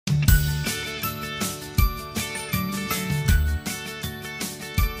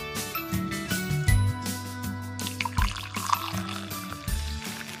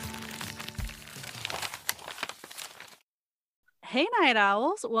Hey, night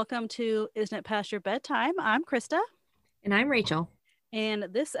owls. Welcome to Isn't It Past Your Bedtime? I'm Krista. And I'm Rachel. And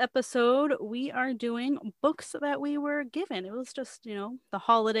this episode, we are doing books that we were given. It was just, the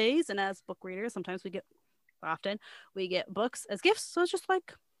holidays. And as book readers, often, we get books as gifts. So it's just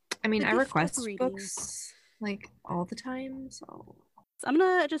like I mean, the I gift of request reading. books like all the time, so So I'm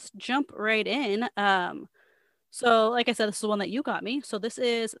going to just jump right in. So, like I said, this is the one that you got me. So this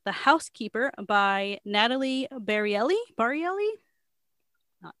is The Housekeeper by Natalie Barielli. Barielli?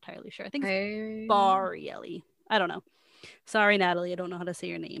 Not entirely sure. I think it's I Barielli. I don't know. Sorry, Natalie. I don't know how to say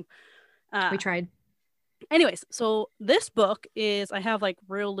your name. we tried. Anyways, so this book is, I have like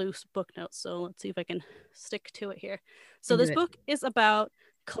real loose book notes. So let's see if I can stick to it here. So Into this it. book is about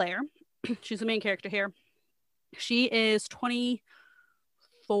Claire. She's the main character here. She is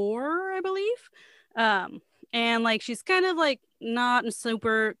 24, I believe. And like she's kind of like not in a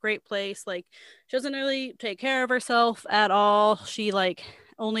super great place. Like she doesn't really take care of herself at all. She like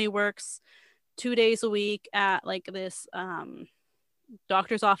only works 2 days a week at like this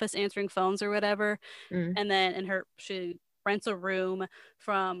doctor's office answering phones or whatever. Mm. And then she rents a room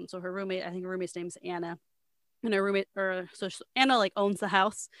from, so her roommate, I think her roommate's name's Anna. And her roommate, Anna like owns the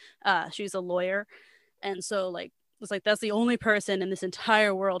house. She's a lawyer. And so like it's like that's the only person in this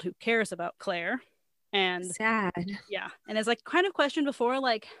entire world who cares about Claire. And Sad. yeah, and it's like kind of questioned before,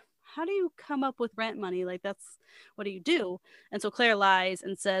 like, how do you come up with rent money? Like, that's what do you do? And so Claire lies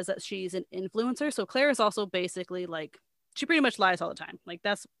and says that she's an influencer. So Claire is also basically like, she pretty much lies all the time. Like,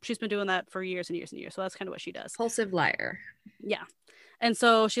 she's been doing that for years and years and years. So that's kind of what she does. Impulsive liar. Yeah. And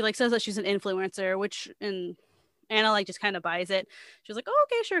so she like says that she's an influencer, which in Anna like just kind of buys it. She's like, oh,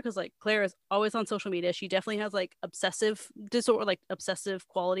 okay, sure. Because like Claire is always on social media. She definitely has like obsessive disorder, like obsessive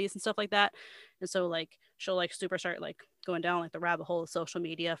qualities and stuff like that. And so like she'll like super start like going down like the rabbit hole of social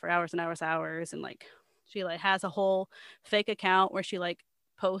media for hours and hours. And like she like has a whole fake account where she like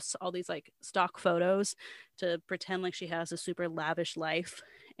posts all these like stock photos to pretend like she has a super lavish life.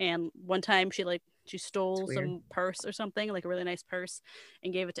 And one time she stole some purse or something, like a really nice purse,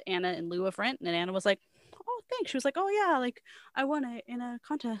 and gave it to Anna in lieu of rent. And Anna was like, oh, thanks. She was like, oh, yeah, like I won it in a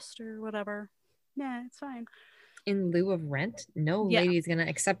contest or whatever. Yeah, it's fine. In lieu of rent? No Yeah, lady's gonna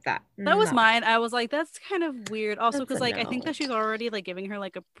accept that. that was No. mine. I was like, that's kind of weird. Also, That's because a like I think no. that she's already like giving her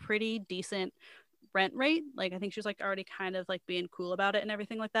like a pretty decent rent rate. Like I think she's like already kind of like being cool about it and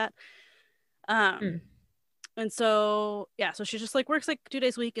everything like that. Mm. And so yeah, so she just like works like 2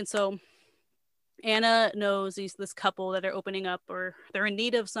 days a week. And so Anna knows this couple that are opening up, or they're in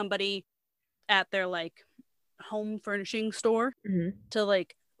need of somebody at their like home furnishing store Mm-hmm. to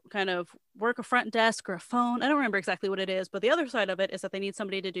like kind of work a front desk or a phone. I don't remember exactly what it is, but the other side of it is that they need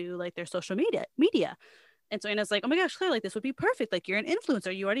somebody to do like their social media. And so Anna's like, oh my gosh, Claire, like this would be perfect. Like you're an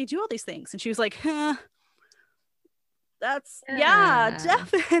influencer. You already do all these things. And she was like, that's yeah, Yeah.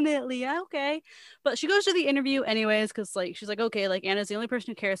 definitely. Yeah, okay. But she goes to the interview anyways, because like she's like, okay, like Anna's the only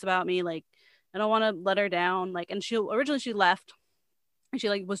person who cares about me. Like, I don't want to let her down. Like, and she originally she left and she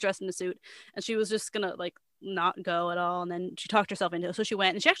like was dressed in a suit and she was just gonna like not go at all. And then she talked herself into it. So she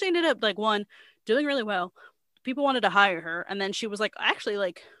went and she actually ended up like doing really well. People wanted to hire her, and then she was like, actually,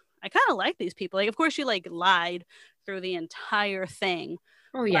 like, I kind of like these people. Like, of course, she like lied through the entire thing,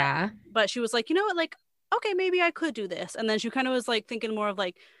 Oh but yeah. she was like, you know what, like, okay, maybe I could do this. And then she kind of was like thinking more of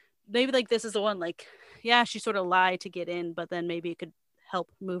like, maybe like this is the one. Like, yeah, she sort of lied to get in, but then maybe it could help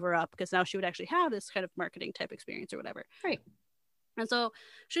move her up because now she would actually have this kind of marketing type experience or whatever. Right. And so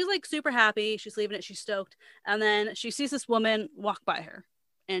she's like super happy. She's leaving it. She's stoked. And then she sees this woman walk by her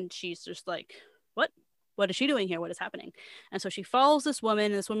and she's just like, what? What is she doing here? What is happening? And so she follows this woman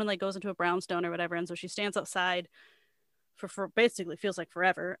and this woman like goes into a brownstone or whatever. And so she stands outside for basically feels like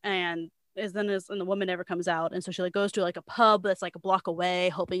forever. And and the woman never comes out. And so she like goes to like a pub that's like a block away,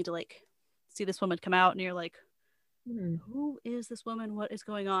 hoping to like see this woman come out. And you're like, who is this woman? What is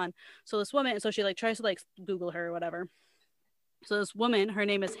going on? So this woman, so she like tries to like Google her or whatever. So this woman, her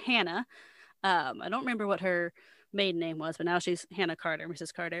name is Hannah. I don't remember what her maiden name was, but now she's Hannah Carter,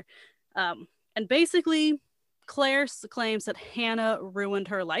 Mrs. Carter. And basically, Claire claims that Hannah ruined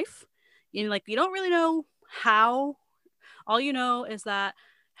her life. Like you don't really know how. All you know is that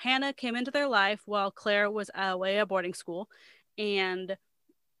Hannah came into their life while Claire was away at boarding school, and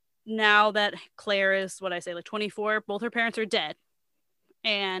now that Claire is what I say, like 24, both her parents are dead,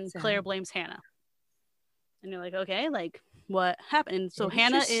 and Claire blames Hannah. And you're like, okay, like what happened? So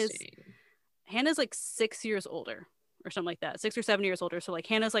Hannah's like 6 years older or something like that, 6 or 7 years older. So like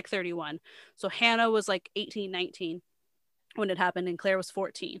Hannah's like 31. So Hannah was like 18, 19 when it happened, and Claire was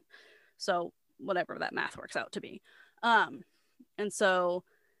 14. So whatever that math works out to be. And so,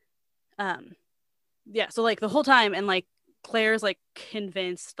 yeah, so like the whole time, and like Claire's like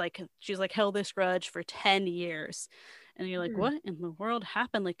convinced, like she's like held this grudge for 10 years. And you're like, what in the world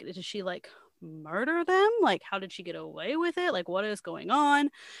happened? Like, did she like murder them? Like, how did she get away with it? Like, what is going on?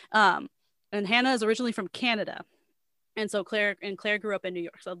 And Hannah is originally from Canada. And so Claire grew up in New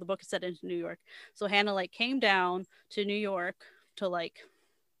York. So the book is set in New York. So Hannah like came down to New York to like,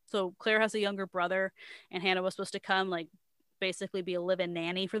 so Claire has a younger brother, and Hannah was supposed to come like basically be a live-in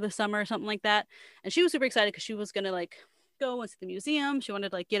nanny for the summer or something like that. And she was super excited because she was gonna like go and see the museum. She wanted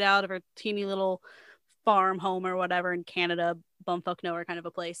to like get out of her teeny little farm home or whatever in Canada, bumfuck nowhere kind of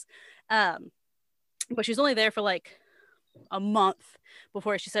a place. But she's only there for like a month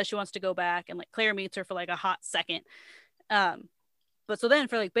before she says she wants to go back, and like Claire meets her for like a hot second. But so then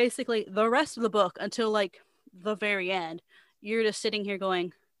for like basically the rest of the book until like the very end, you're just sitting here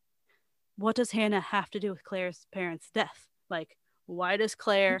going, what does Hannah have to do with Claire's parents' death? Like, why does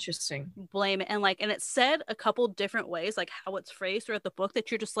Claire Interesting. blame it? And like, and it's said a couple different ways, like how it's phrased throughout the book, that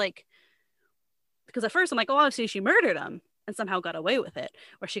you're just like, because at first I'm like, oh, obviously she murdered him and somehow got away with it,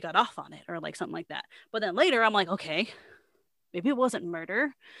 or she got off on it, or like something like that. But then later I'm like, okay, maybe it wasn't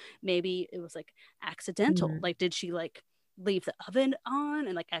murder. Maybe it was like accidental. Like, did she like leave the oven on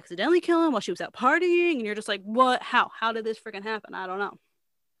and like accidentally kill him while she was out partying? And you're just like, what? How did this freaking happen? I don't know.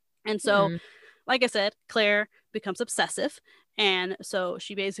 And so, like I said, Claire becomes obsessive. And so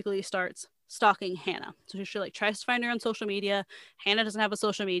she basically starts stalking Hannah. So she like tries to find her on social media. Hannah doesn't have a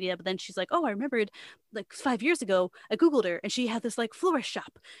social media, but then she's like, oh, I remembered like 5 years ago, I Googled her and she had this like florist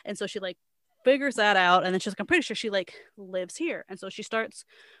shop. And so she like figures that out. And then she's like, I'm pretty sure she like lives here. And so she starts,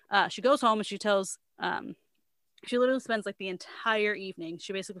 she goes home and she tells, she literally spends like the entire evening.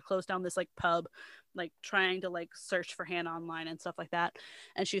 She basically closed down this like pub, like trying to like search for Hannah online and stuff like that.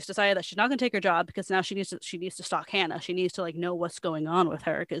 And she's decided that she's not going to take her job because now she needs to stalk Hannah. She needs to like know what's going on with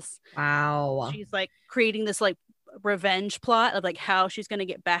her, because wow, she's like creating this like revenge plot of like how she's going to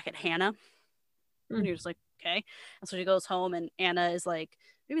get back at Hannah. And you're just like, okay. And so she goes home, and Anna is like,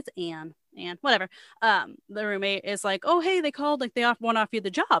 maybe it's Anne, whatever. The roommate is like, oh, hey, they called, like they want to offer you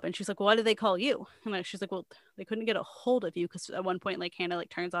the job. And she's like, well, why did they call you? And like, she's like, well, they couldn't get a hold of you, because at one point, like Hannah like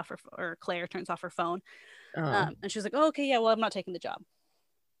turns off her, or Claire turns off her phone. And she's like, oh, okay, yeah, well, I'm not taking the job.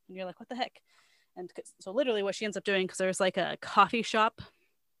 And you're like, what the heck? And so literally what she ends up doing, because there's like a coffee shop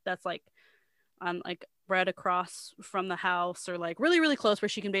that's like on like right across from the house, or like really, really close, where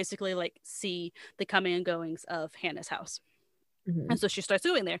she can basically like see the coming and goings of Hannah's house. And so she starts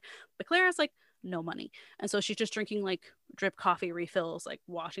doing there. But Claire has like no money. And so she's just drinking like drip coffee refills, like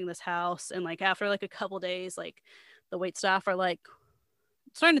washing this house. And like after like a couple days, like the wait staff are like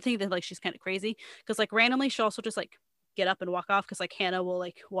starting to think that like she's kind of crazy, because like randomly she'll also just like get up and walk off, because like Hannah will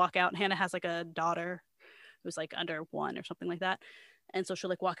like walk out, and Hannah has like a daughter who's like under 1 or something like that. And so she'll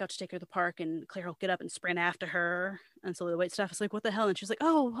like walk out to take her to the park, and Claire will get up and sprint after her. And so the wait staff is like, what the hell? And she's like,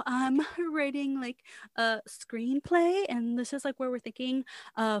 oh, I'm writing like a screenplay, and this is like where we're thinking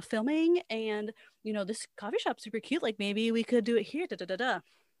of filming. And, you know, this coffee shop's super cute. Like maybe we could do it here. Da, da, da, da.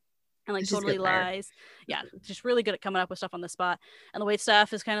 And like totally lies. Yeah, just really good at coming up with stuff on the spot. And the wait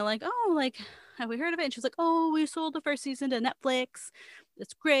staff is kind of like, oh, like, have we heard of it? And she's like, oh, we sold the first season to Netflix.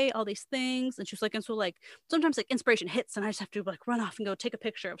 It's great, all these things. And she's like, and so like sometimes like inspiration hits, and I just have to like run off and go take a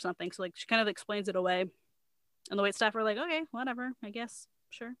picture of something. So like she kind of explains it away. And the wait staff are like, okay, whatever, I guess,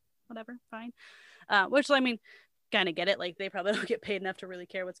 sure, whatever, fine. Which I mean, kind of get it. Like they probably don't get paid enough to really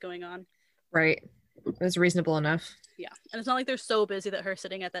care what's going on. Right. It was reasonable enough. Yeah. And it's not like they're so busy that her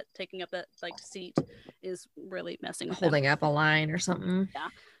sitting at that, taking up that like seat is really messing with holding them. up a line or something.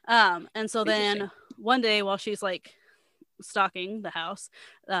 Yeah. And so then one day while she's like stalking the house,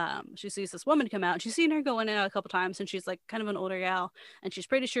 she sees this woman come out, and she's seen her go in and out a couple times, and she's like kind of an older gal, and she's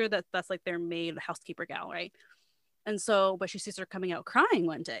pretty sure that that's like their maid, the housekeeper gal, right? And so, but she sees her coming out crying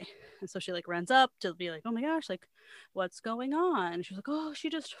one day. And so she like runs up to be like, oh my gosh, like what's going on? And she's like, oh, she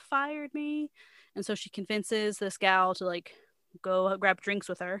just fired me. And so she convinces this gal to like go grab drinks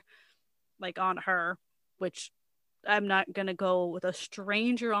with her, like on her, which I'm not going to go with a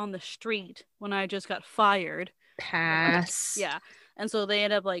stranger on the street when I just got fired. Pass. Yeah. And so they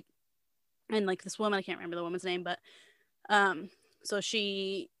end up like, and like this woman, I can't remember the woman's name, but so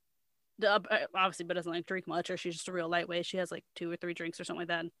she obviously but doesn't like drink much, or she's just a real lightweight. She has like 2 or 3 drinks or something like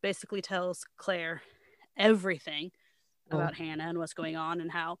that, and basically tells Claire everything about Hannah and what's going on,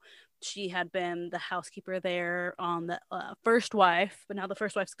 and how she had been the housekeeper there on the first wife, but now the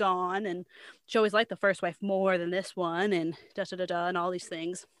first wife's gone, and she always liked the first wife more than this one, and da da da da, and all these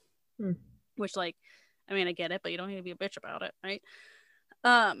things. Which, like, I mean, I get it, but you don't need to be a bitch about it, right?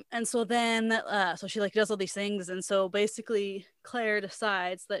 And so then so she like does all these things, and so basically Claire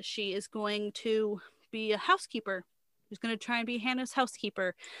decides that she is going to be a housekeeper who's going to try and be Hannah's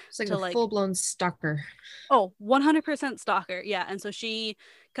housekeeper. It's like to a full-blown stalker. Oh, 100% stalker. Yeah. And so she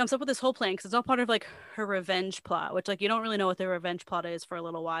comes up with this whole plan because it's all part of like her revenge plot, which like you don't really know what the revenge plot is for a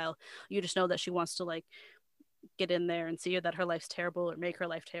little while. You just know that she wants to like get in there and see that her life's terrible or make her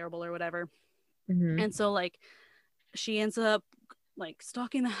life terrible or whatever. Mm-hmm. And so like she ends up like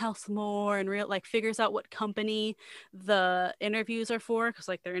stalking the house more and like figures out what company the interviews are for, because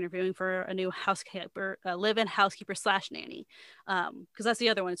like they're interviewing for a new housekeeper, a live-in housekeeper / nanny, because that's the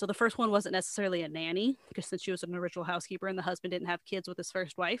other one. So the first one wasn't necessarily a nanny, because since she was an original housekeeper and the husband didn't have kids with his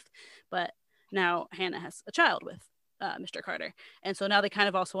first wife, but now Hannah has a child with Mr. Carter, and so now they kind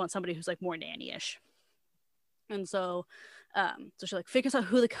of also want somebody who's like more nanny-ish. And so she like figures out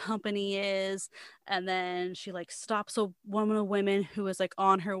who the company is, and then she like stops one of the women who was like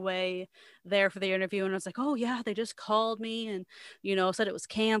on her way there for the interview, and was like, oh yeah, they just called me and said it was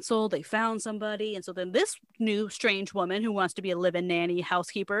canceled, they found somebody. And so then this new strange woman who wants to be a live-in nanny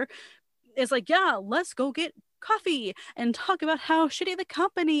housekeeper is like, yeah, let's go get coffee and talk about how shitty the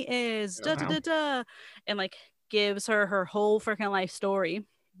company is, and like gives her whole freaking life story.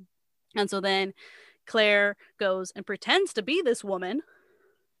 And so then Claire goes and pretends to be this woman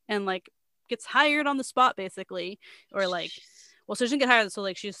and like gets hired on the spot basically, or like, well, so she doesn't get hired, so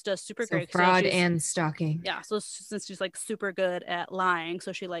like she's just super great. Fraud and stalking. Yeah, so since she's like super good at lying,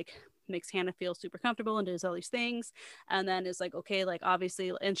 so she like makes Hannah feel super comfortable and does all these things, and then is like, okay, like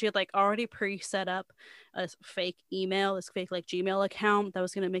obviously, and she had like already pre-set up a fake email, this fake like Gmail account that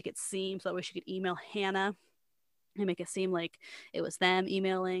was going to make it seem so that way she could email Hannah and make it seem like it was them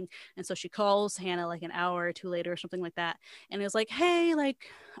emailing. And so she calls Hannah like an hour or two later or something like that, and is like, hey, like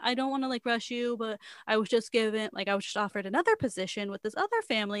I don't want to like rush you, but I was just offered another position with this other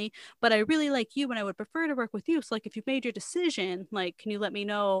family, but I really like you and I would prefer to work with you, so like if you've made your decision, like can you let me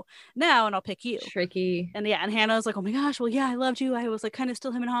know now and I'll pick you. Tricky. And yeah, and Hannah's like, oh my gosh, well yeah, I loved you, I was like kind of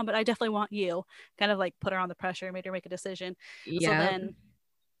still him and on, but I definitely want you. Kind of like put her on the pressure, made her make a decision. Yeah. So then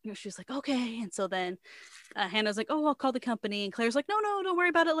she's like, okay. And so then Hannah's like, oh, I'll call the company. And Claire's like, no, don't worry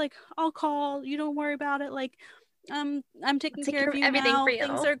about it. Like, I'll call. You don't worry about it. Like, I'm taking care of you everything now. For you.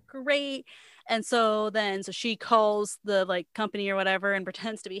 Things are great. And so she calls the like company or whatever and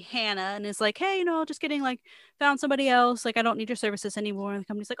pretends to be Hannah and is like, hey, just kidding. Like, found somebody else. Like, I don't need your services anymore. And the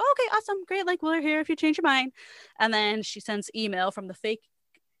company's like, oh, okay, awesome, great. Like, we're here if you change your mind. And then she sends email from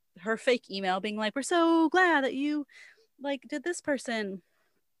her fake email being like, we're so glad that you like did this person.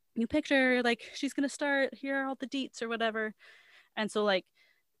 You picture like she's gonna start, here are all the deets or whatever. And so like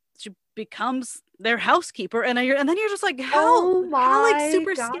she becomes their housekeeper, and then you're just like, how like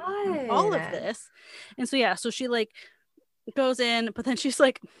super scared all of this. And so yeah, so she like goes in, but then she's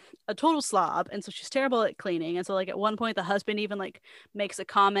like a total slob, and so she's terrible at cleaning. And so like at one point the husband even like makes a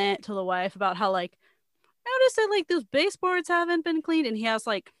comment to the wife about how like, notice that like those baseboards haven't been cleaned, and he has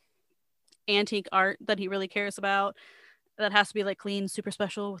like antique art that he really cares about that has to be like clean, super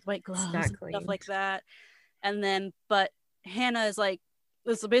special with white gloves and stuff like that. And then but Hannah is like,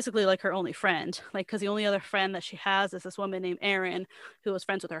 this is basically like her only friend, like because the only other friend that she has is this woman named Erin, who was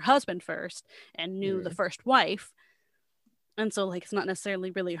friends with her husband first and knew the first wife. And so like it's not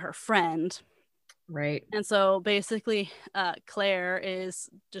necessarily really her friend, right? And so basically Claire is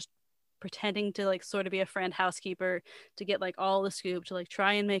just pretending to like sort of be a friend housekeeper to get like all the scoop, to like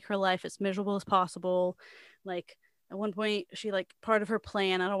try and make her life as miserable as possible. Like at one point she like, part of her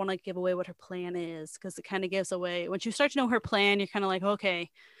plan, I don't want to give away what her plan is because it kind of gives away, once you start to know her plan, you're kind of like, okay,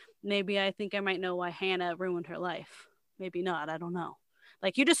 maybe I think I might know why Hannah ruined her life, maybe not, I don't know.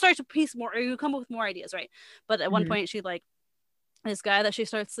 Like you just start to piece more, or you come up with more ideas, right? But at one point she like, this guy that she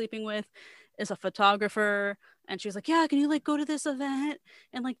starts sleeping with is a photographer, and she's like, yeah, can you like go to this event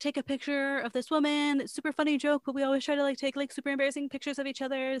and like take a picture of this woman? It's super funny joke, but we always try to like take like super embarrassing pictures of each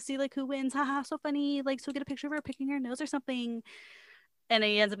other to see like who wins, haha, so funny, like so get a picture of her picking her nose or something. And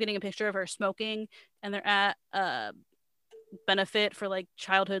he ends up getting a picture of her smoking, and they're at a benefit for like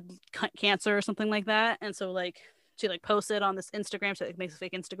childhood cancer or something like that. And so like she like posts it on this Instagram, so it makes a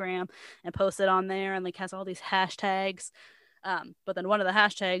fake Instagram and posts it on there, and like has all these hashtags. But then one of the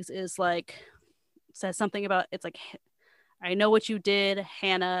hashtags is like, says something about, it's like, I know what you did,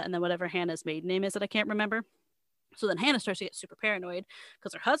 Hannah, and then whatever Hannah's maiden name is that I can't remember. So then Hannah starts to get super paranoid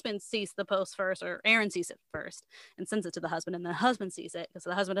because her husband sees the post first, or Erin sees it first and sends it to the husband, and the husband sees it because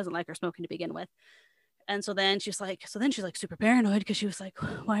the husband doesn't like her smoking to begin with. And so then she's like super paranoid because she was like,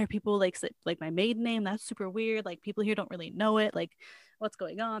 why are people like my maiden name? That's super weird. Like people here don't really know it. Like what's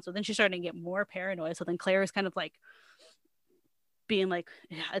going on? So then she's starting to get more paranoid. So then Claire is kind of like being like,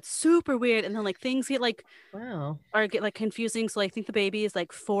 yeah, it's super weird. And then like things get like, wow, or get like confusing. So I think the baby is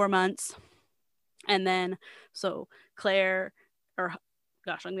like 4 months, And then so Claire, or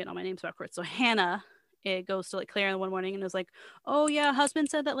gosh, I'm getting all my names backwards. So Hannah, it goes to like Claire in one morning and is like, oh yeah, husband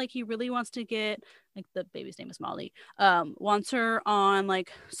said that like he really wants to get, like, the baby's name is Molly, wants her on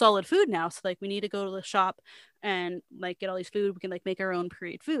like solid food now, so like we need to go to the shop and like get all these food, we can like make our own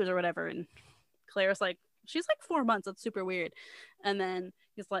period foods or whatever. And Claire's like, she's like 4 months, that's super weird. And then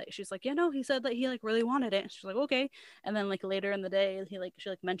she's like, yeah, no, he said that he like really wanted it. And she's like, okay. And then like later in the day, she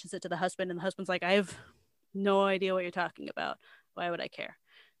like mentions it to the husband, and the husband's like, I have no idea what you're talking about, why would I care?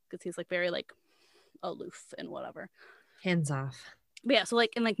 Because he's like very like aloof and whatever, hands off. but yeah, so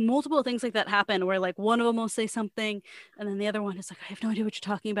like, and like multiple things like that happen where like one of them will say something and then the other one is like, I have no idea what you're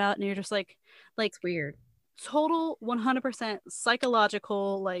talking about, and you're just like It's weird. Total 100%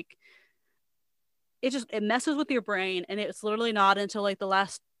 psychological, like it messes with your brain, and it's literally not until like the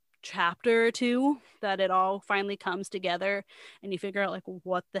last chapter or two that it all finally comes together and you figure out like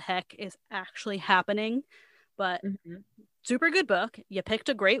what the heck is actually happening. But super good book, you picked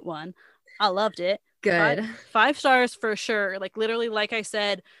a great one, I loved it. Good. Five stars for sure. Like literally, like I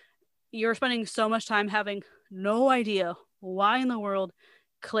said, you're spending so much time having no idea why in the world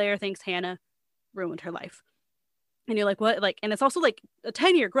Claire thinks Hannah ruined her life. And you're like, what? Like, and it's also like a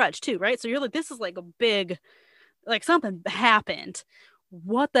 10-year grudge too, right? So you're like, this is like a big, like something happened.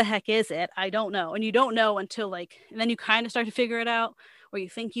 What the heck is it? I don't know. And you don't know until like, and then you kind of start to figure it out, or you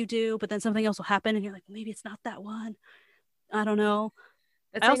think you do, but then something else will happen and you're like, maybe it's not that one. I don't know.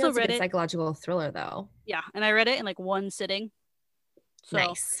 I also read it. Psychological thriller though. Yeah. And I read it in like one sitting. So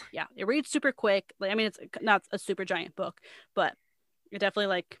nice. Yeah, it reads super quick. Like, I mean, it's not a super giant book, but it definitely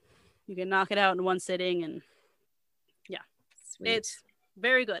like you can knock it out in one sitting, and yeah, sweet. It's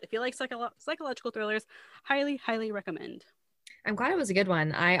very good. If you like psychological thrillers, highly recommend. I'm glad it was a good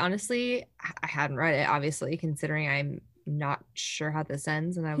one. I hadn't read it, obviously, considering I'm not sure how this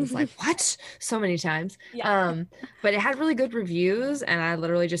ends, and I was like, what, so many times. Yeah. But it had really good reviews, and I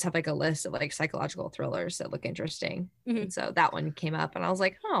literally just have like a list of like psychological thrillers that look interesting. And so that one came up and I was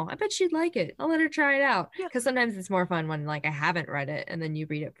like, oh, I bet she'd like it, I'll let her try it out. Because sometimes it's more fun when like I haven't read it and then you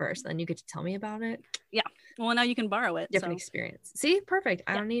read it first, then you get to tell me about it. Yeah, well, now you can borrow it. Different experience. See, perfect.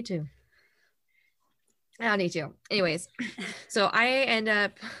 I don't need to. Anyways, so I ended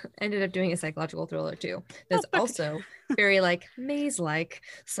up doing a psychological thriller too. That's also very like maze-like.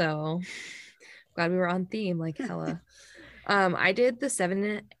 So glad we were on theme, like hella. I did the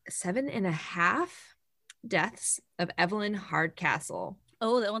 7.5 Deaths of Evelyn Hardcastle.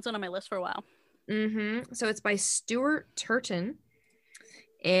 Oh, that one's been on my list for a while. So it's by Stuart Turton,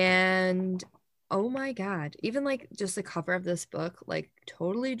 and oh my god, even like just the cover of this book like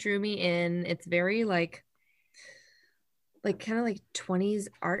totally drew me in. It's very like kind of like 20s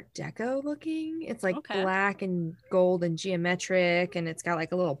art deco looking. It's like black and gold and geometric, and it's got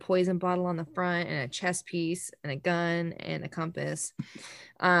like a little poison bottle on the front and a chess piece and a gun and a compass.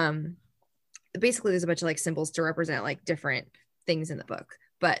 Basically there's a bunch of like symbols to represent like different things in the book,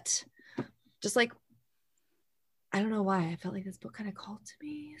 but just like I don't know why I felt like this book kind of called to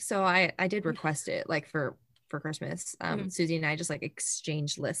me, so I did request it like for Christmas. Susie and I just like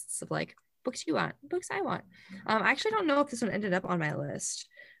exchanged lists of like books you want, books I want. I actually don't know if this one ended up on my list.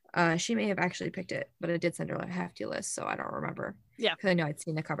 She may have actually picked it, but I did send her a hefty list, so I don't remember. Yeah, because I know I'd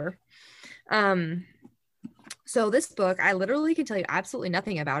seen the cover. So this book, I literally can tell you absolutely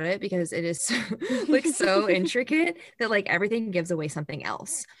nothing about it because it is like so intricate that like everything gives away something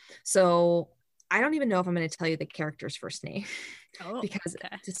else. So I don't even know if I'm going to tell you the character's first name because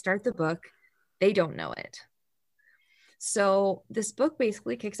to start the book, they don't know it. So this book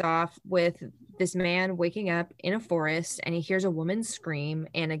basically kicks off with this man waking up in a forest and he hears a woman scream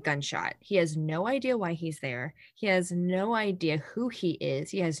and a gunshot. He has no idea why he's there. He has no idea who he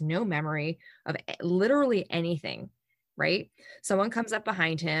is. He has no memory of literally anything, right? Someone comes up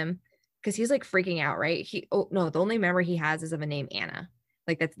behind him because he's like freaking out, right? The only memory he has is of a name Anna.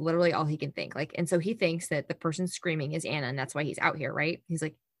 Like that's literally all he can think. Like, and so he thinks that the person screaming is Anna, and that's why he's out here, right? He's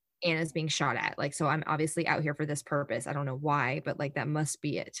like, Anna's being shot at, like, so I'm obviously out here for this purpose. I don't know why, but like that must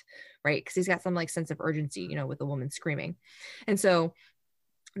be it, right? Because he's got some like sense of urgency, with the woman screaming. And so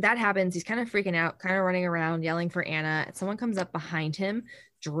that happens. He's kind of freaking out, kind of running around yelling for Anna. Someone comes up behind him,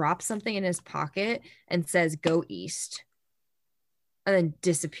 drops something in his pocket and says, "Go east," and then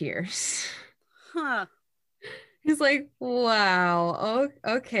disappears. He's like, wow,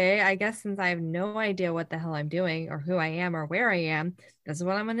 okay, I guess since I have no idea what the hell I'm doing or who I am or where I am, this is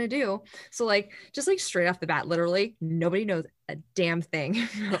what I'm gonna do. So like just like straight off the bat, literally nobody knows a damn thing.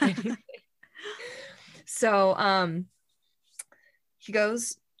 So he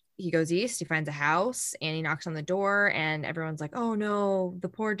he goes east, he finds a house, and he knocks on the door, and everyone's like, oh no, the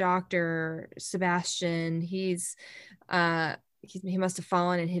poor doctor Sebastian, he must have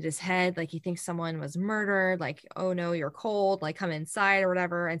fallen and hit his head, like he thinks someone was murdered, like, oh no, you're cold, like come inside or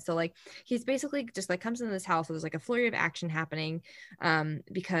whatever. And so like he's basically just like comes into this house, so there's like a flurry of action happening,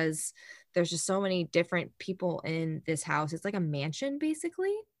 because there's just so many different people in this house. It's like a mansion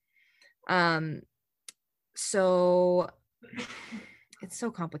basically. So it's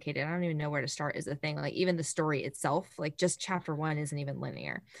so complicated. I don't even know where to start is the thing. Like even the story itself, like just chapter 1 isn't even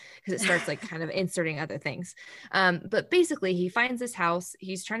linear because it starts like kind of inserting other things. But basically he finds this house.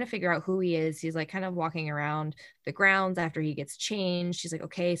 He's trying to figure out who he is. He's like kind of walking around the grounds after he gets changed. He's like,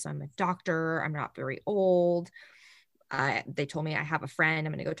 okay, so I'm a doctor. I'm not very old. They told me I have a friend.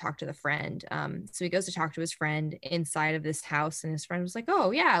 I'm going to go talk to the friend. So he goes to talk to his friend inside of this house, and his friend was like,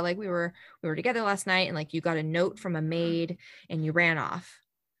 oh yeah, like we were together last night, and like you got a note from a maid and you ran off.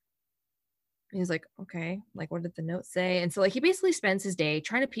 And he's like, okay, like what did the note say? And so like he basically spends his day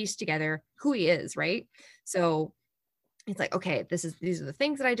trying to piece together who he is, right? So it's like, okay, these are the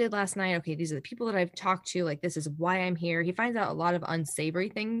things that I did last night. Okay, these are the people that I've talked to. Like, this is why I'm here. He finds out a lot of unsavory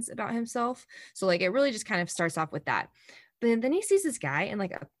things about himself. So like, it really just kind of starts off with that. But then he sees this guy in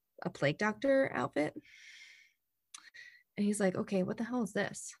like a plague doctor outfit. And he's like, okay, what the hell is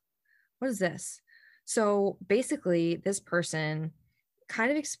this? What is this? So basically, this person kind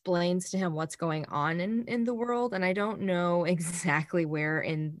of explains to him what's going on in the world, and I don't know exactly where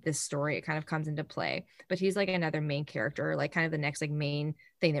in this story it kind of comes into play, but he's like another main character, like kind of the next like main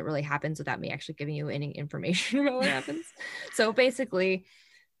thing that really happens without me actually giving you any information about what happens. So basically,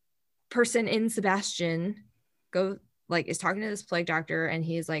 person in Sebastian is talking to this plague doctor, and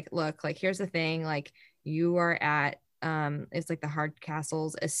he's like, look, like here's the thing, like you are at it's like the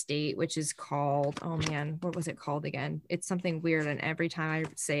Hardcastle's estate, which is called, oh man, what was it called again? It's something weird, and every time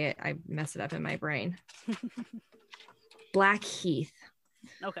I say it I mess it up in my brain. Blackheath.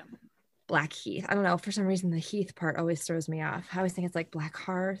 Okay. Blackheath. I don't know, for some reason the Heath part always throws me off. I always think it's like Black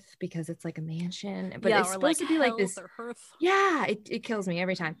Hearth because it's like a mansion, but it's supposed to be like this, yeah, it kills me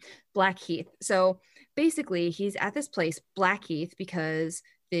every time. Blackheath. So basically he's at this place Blackheath because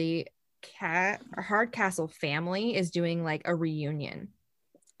the Hardcastle family is doing like a reunion.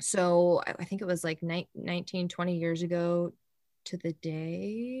 So I think it was like 19-20 years ago to the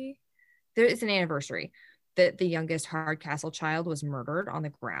day. There is an anniversary that the youngest Hardcastle child was murdered on the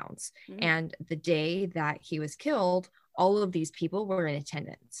grounds. Mm-hmm. And the day that he was killed, all of these people were in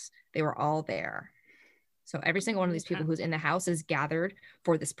attendance. They were all there. So every single one of these people who's in the house is gathered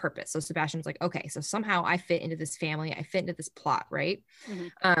for this purpose. So Sebastian's like, okay, so somehow I fit into this family. I fit into this plot, right?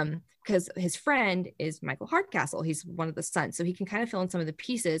 Mm-hmm. Because his friend is Michael Hardcastle. He's one of the sons. So he can kind of fill in some of the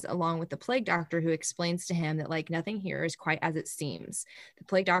pieces along with the plague doctor, who explains to him that like nothing here is quite as it seems. The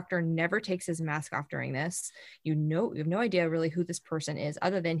plague doctor never takes his mask off during this. You have no idea really who this person is,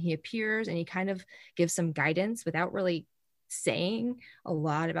 other than he appears and he kind of gives some guidance without really saying a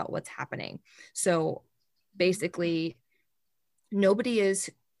lot about what's happening. So basically nobody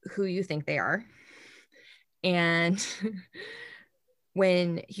is who you think they are, and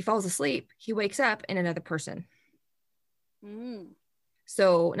when he falls asleep he wakes up in another person.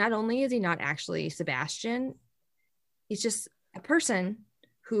 So not only is he not actually Sebastian, he's just a person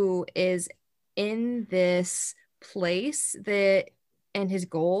who is in this place and his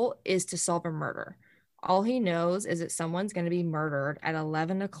goal is to solve a murder. All he knows is that someone's going to be murdered at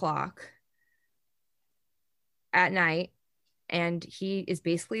 11 o'clock at night, and he is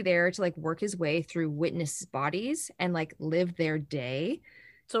basically there to like work his way through witness bodies and like live their day.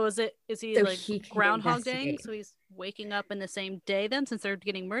 So is he so like Groundhog Day? So he's waking up in the same day then, since they're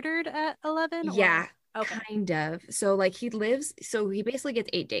getting murdered at 11? Yeah, okay. Kind of. So like he basically gets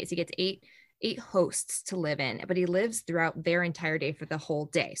 8 days. He gets eight hosts to live in, but he lives throughout their entire day for the whole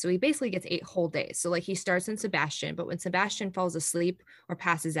day. So he basically gets 8 whole days. So like he starts in Sebastian, but when Sebastian falls asleep or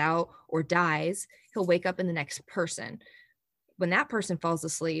passes out or dies, he'll wake up in the next person. When that person falls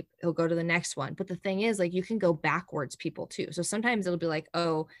asleep, he'll go to the next one. But the thing is, like, you can go backwards people too. So sometimes it'll be like,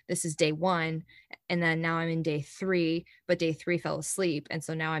 oh, this is day 1, and then now I'm in day 3, but day 3 fell asleep, and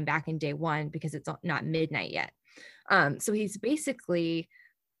so now I'm back in day 1 because it's not midnight yet. So he's basically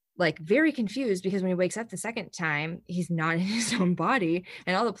like very confused, because when he wakes up the second time, he's not in his own body.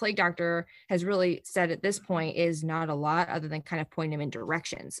 And all the plague doctor has really said at this point is not a lot, other than kind of pointing him in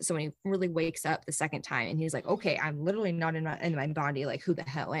directions. So when he really wakes up the second time and he's like, okay, I'm literally not in my body. Like, who the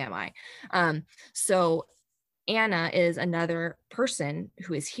hell am I? So Anna is another person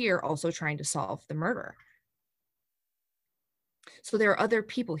who is here also trying to solve the murder. So there are other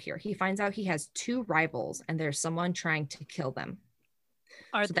people here. He finds out he has 2 rivals, and there's someone trying to kill them.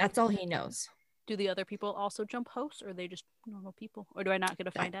 So that's all he knows. Do the other people also jump hosts, or are they just normal people? Or do I not get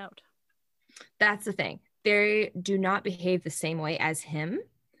to find out? That's the thing. They do not behave the same way as him.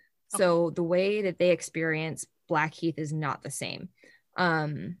 So the way that they experience Blackheath is not the same.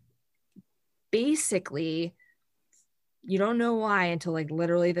 Basically, you don't know why until like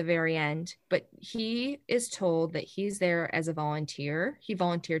literally the very end, but he is told that he's there as a volunteer. He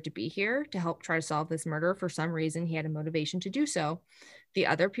volunteered to be here to help try to solve this murder. For some reason, he had a motivation to do so. The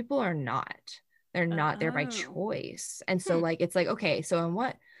other people are not. They're not there by choice. And so like, it's like, okay, so in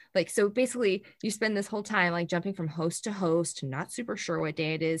what? Like, so basically you spend this whole time like jumping from host to host, not super sure what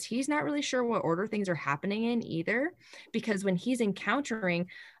day it is. He's not really sure what order things are happening in either, because when he's encountering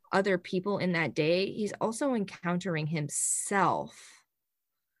other people in that day, he's also encountering himself.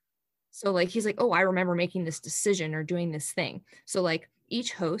 So like, he's like, oh, I remember making this decision or doing this thing. So like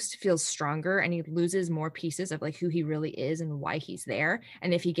each host feels stronger and he loses more pieces of like who he really is and why he's there.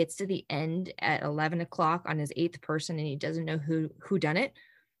 And if he gets to the end at 11 o'clock on his 8th person and he doesn't know who done it,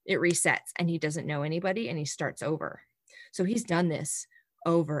 it resets and he doesn't know anybody and he starts over. So he's done this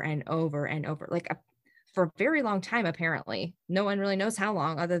over and over and over, like for a very long time. Apparently no one really knows how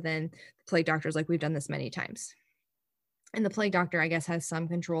long, other than the plague doctor's like, we've done this many times. And the plague doctor, I guess, has some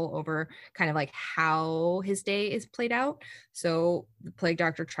control over kind of like how his day is played out. So the plague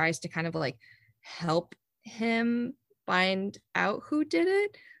doctor tries to kind of like help him find out who did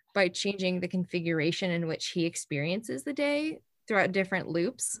it by changing the configuration in which he experiences the day throughout different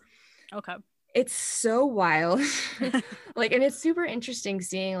loops. Okay. It's so wild. Like, and it's super interesting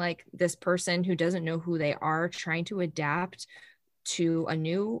seeing like this person who doesn't know who they are trying to adapt to a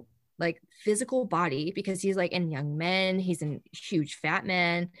new like physical body, because he's like in young men, he's in huge fat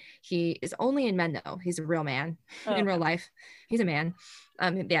man. He is only in men though. He's a real man in real life. He's a man.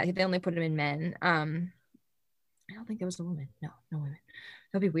 Yeah, they only put him in men. I don't think there was a woman. No women.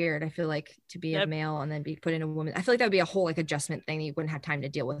 That'd be weird. I feel like to be a male and then be put in a woman. I feel like that would be a whole like adjustment thing that you wouldn't have time to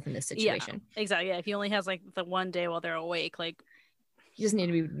deal with in this situation. Yeah, exactly. Yeah, if he only has like the one day while they're awake, like you just need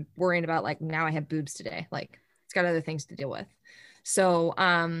to be worrying about like, now I have boobs today. Like it's got other things to deal with. So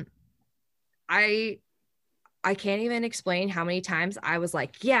I can't even explain how many times I was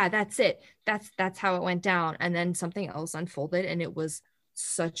like, yeah, that's it. That's how it went down. And then something else unfolded and it was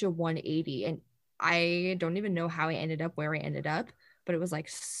such a 180. And I don't even know how I ended up where I ended up, but it was like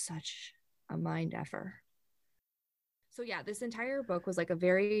such a mind effer. So yeah, this entire book was like a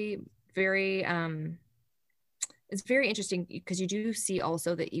very, very, it's very interesting because you do see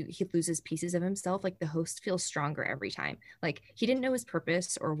also that he loses pieces of himself. Like the host feels stronger every time. Like he didn't know his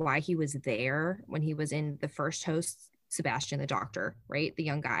purpose or why he was there when he was in the first host, Sebastian, the doctor, right? The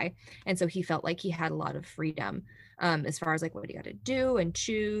young guy. And so he felt like he had a lot of freedom as far as like what he got to do and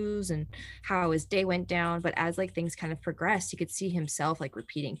choose and how his day went down. But as like things kind of progressed, he could see himself like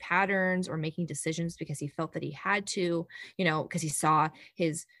repeating patterns or making decisions because he felt that he had to, you know, because he saw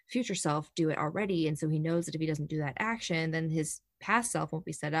his future self do it already. And so he knows that if he doesn't do that action, then his past self won't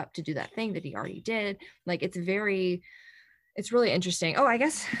be set up to do that thing that he already did. Like it's really interesting. Oh, I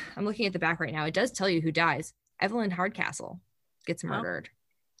guess I'm looking at the back right now. It does tell you who dies. Evelyn Hardcastle gets murdered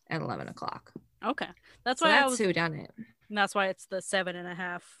at 11 o'clock. Okay. That's why who done it. And that's why it's the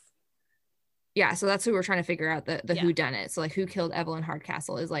 7.5. Yeah. So that's who we're trying to figure out the who done it. So like who killed Evelyn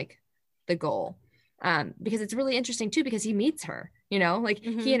Hardcastle is like the goal. Because it's really interesting too, because he meets her, you know, like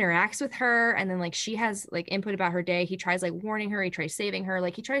he interacts with her and then like she has like input about her day. He tries like warning her, he tries saving her,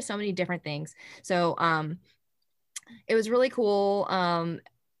 like he tries so many different things. So it was really cool.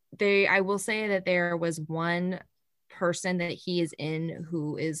 I will say that there was one person that he is in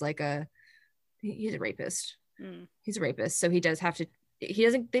who is like he's a rapist. He's a rapist. So he does have to,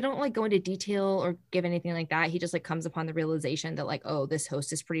 they don't like go into detail or give anything like that. He just like comes upon the realization that like, oh, this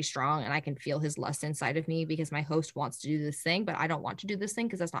host is pretty strong and I can feel his lust inside of me because my host wants to do this thing, but I don't want to do this thing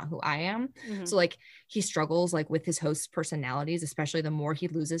because that's not who I am. So like he struggles like with his host's personalities, especially the more he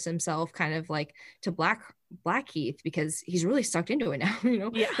loses himself kind of like to Blackheath, because he's really sucked into it now, you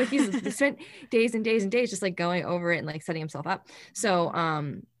know. Like he's spent days and days and days just like going over it and like setting himself up. So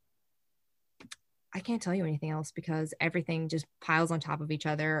I can't tell you anything else because everything just piles on top of each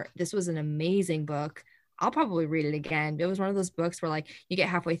other. This was an amazing book. I'll probably read it again. It was one of those books where like you get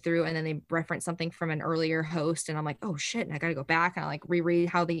halfway through and then they reference something from an earlier host and I'm like, oh shit, and I gotta go back and I like reread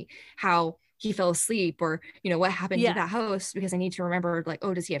how he fell asleep or, you know, what happened to that host, because I need to remember like,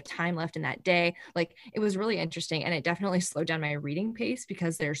 oh, does he have time left in that day? Like it was really interesting, and it definitely slowed down my reading pace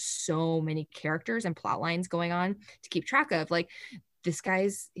because there's so many characters and plot lines going on to keep track of. Like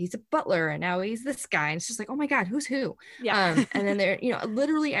he's a butler and now he's this guy. And it's just like, oh my God, who's who? Yeah. And then they're,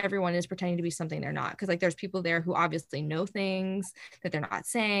 literally everyone is pretending to be something they're not. Cause like there's people there who obviously know things that they're not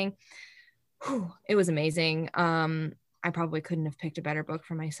saying. Whew, it was amazing. I probably couldn't have picked a better book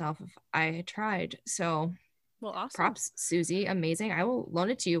for myself if I had tried. So Well, awesome. props, Susie. Amazing. I will loan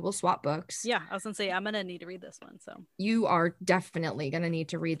it to you. We'll swap books. Yeah, I was gonna say I'm gonna need to read this one. So you are definitely gonna need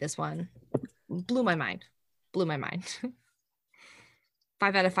to read this one. Blew my mind.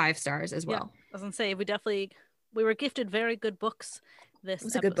 5 out of 5 stars as well. Yeah, I was gonna say we were gifted very good books this It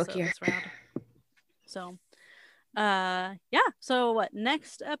was a good book here. this round. So so what,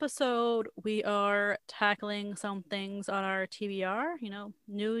 next episode we are tackling some things on our TBR,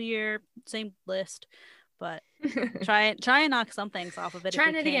 new year, same list, but try and knock some things off of it.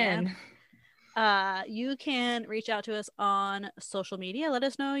 Trying it again. You can reach out to us on social media. Let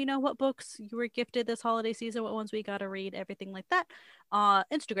us know, what books you were gifted this holiday season, what ones we got to read, everything like that.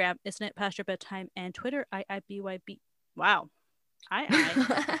 Instagram, Isn't It Past Your Bedtime, and Twitter, IIBYB. Wow.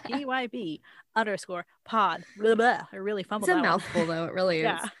 IIBYB_pod. Blah, blah. I really fumbled. It's a mouthful though. It really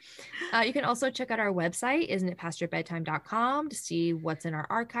is. Yeah. You can also check out our website, isn'titpastyyourbedtime.com, to see what's in our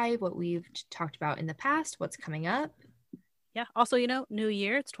archive, what we've talked about in the past, what's coming up. Yeah. Also, new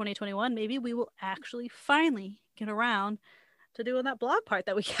year, it's 2021. Maybe we will actually finally get around to doing that blog part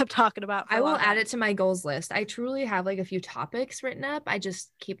that we kept talking about. I will add it to my goals list. I truly have like a few topics written up. I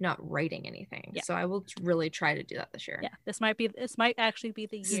just keep not writing anything. Yeah. So I will really try to do that this year. Yeah. This might actually be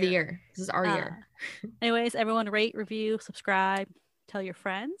the year. This is the year. This is our year. Anyways, everyone rate, review, subscribe, tell your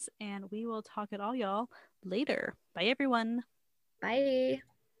friends, and we will talk it all y'all later. Bye everyone. Bye.